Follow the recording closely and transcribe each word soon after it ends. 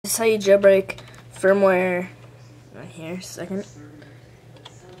This is how you jailbreak firmware. Right here, second.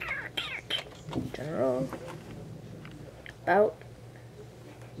 General. About.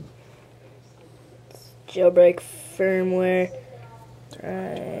 Jailbreak firmware.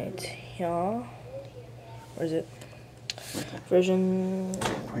 Right here. Where is it? Version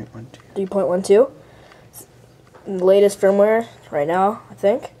 3.12. The latest firmware right now, I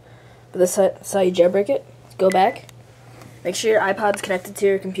think. But this is how you jailbreak it. Go back. Make sure your iPod's connected to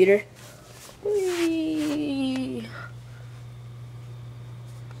your computer. Whee!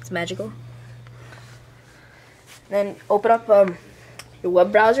 It's magical. Then open up your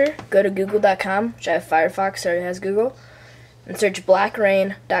web browser. Go to google.com, which I have Firefox, so it has Google, and search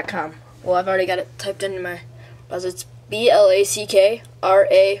blackrain.com. Well, I've already got it typed in my browser. It's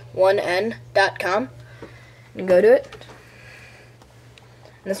BLACKRAIN.com. And go to it.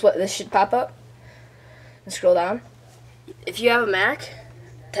 And this should pop up. And scroll down. If you have a Mac,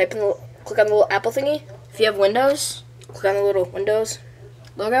 click on the little Apple thingy. If you have Windows, click on the little Windows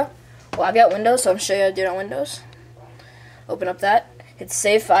logo. Well, I've got Windows, so I'm going to show you how to do it on Windows. Open up that. Hit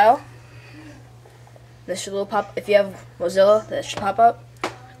Save File. This should pop. If you have Mozilla, that should pop up.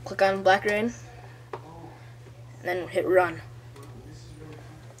 Click on Black Rain. And then hit Run.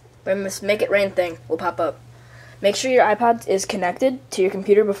 Then this Make It Rain thing will pop up. Make sure your iPod is connected to your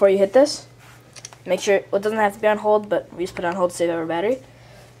computer before you hit this. Make sure it doesn't have to be on hold, but we just put it on hold to save our battery.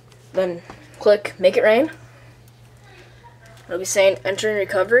 Then click Make It Rain. It'll be saying Enter in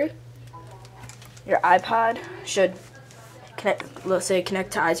Recovery. Your iPod should connect. Let's say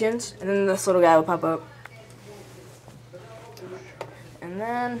connect to iTunes, and then this little guy will pop up. And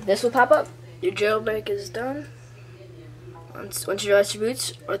then this will pop up. Your jailbreak is done. Once you realize your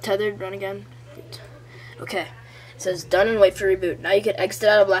boots or tethered, run again. Okay. It says done and wait for reboot. Now you can exit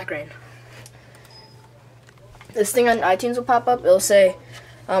out of Black Rain. This thing on iTunes will pop up. It'll say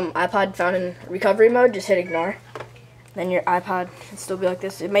iPod found in recovery mode. Just hit ignore. Then your iPod can still be like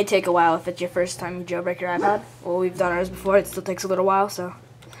this. It may take a while if it's your first time you jailbreak your iPod. Well, we've done ours before. It still takes a little while, so.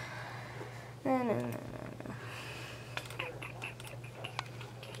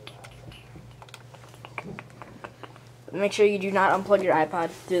 Make sure you do not unplug your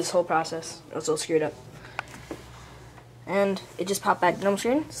iPod through this whole process, or else it'll screw it up. And it just popped back to normal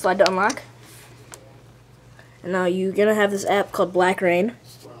screen. Slide to unlock. And now you're gonna have this app called Black Rain.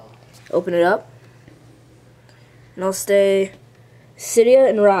 Open it up. And it'll stay Cydia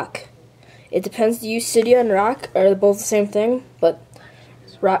and Rock. It depends. Do you use Cydia and Rock, or they're both the same thing, but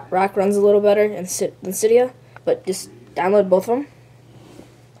Rock runs a little better than Cydia. But just download both of them.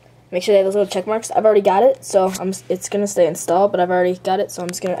 Make sure they have those little check marks. I've already got it, so it's gonna stay installed, but I've already got it, so I'm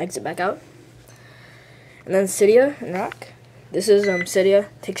just gonna exit back out. And then Cydia and Rock. This is Cydia.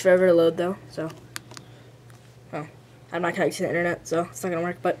 Takes forever to load though, so. Oh, I'm not connected to the internet, so it's not gonna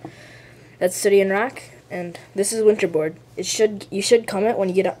work. But that's Cydia and Rock, and this is Winterboard. You should comment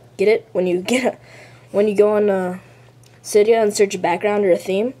when you when you go on Cydia and search a background or a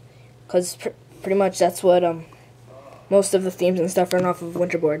theme, because pretty much that's what most of the themes and stuff run off of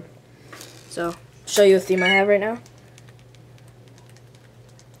Winterboard. So, show you a theme I have right now.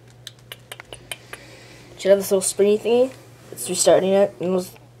 Should have this little springy thingy. It's restarting it, and we'll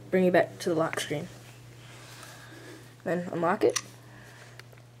bring you back to the lock screen. Then unlock it.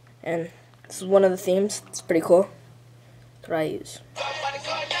 And this is one of the themes. It's pretty cool. That's what I use.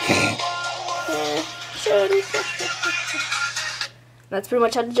 That's pretty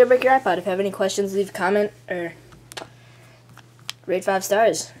much how to jailbreak your iPod. If you have any questions, leave a comment or rate 5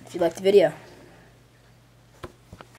 stars if you liked the video.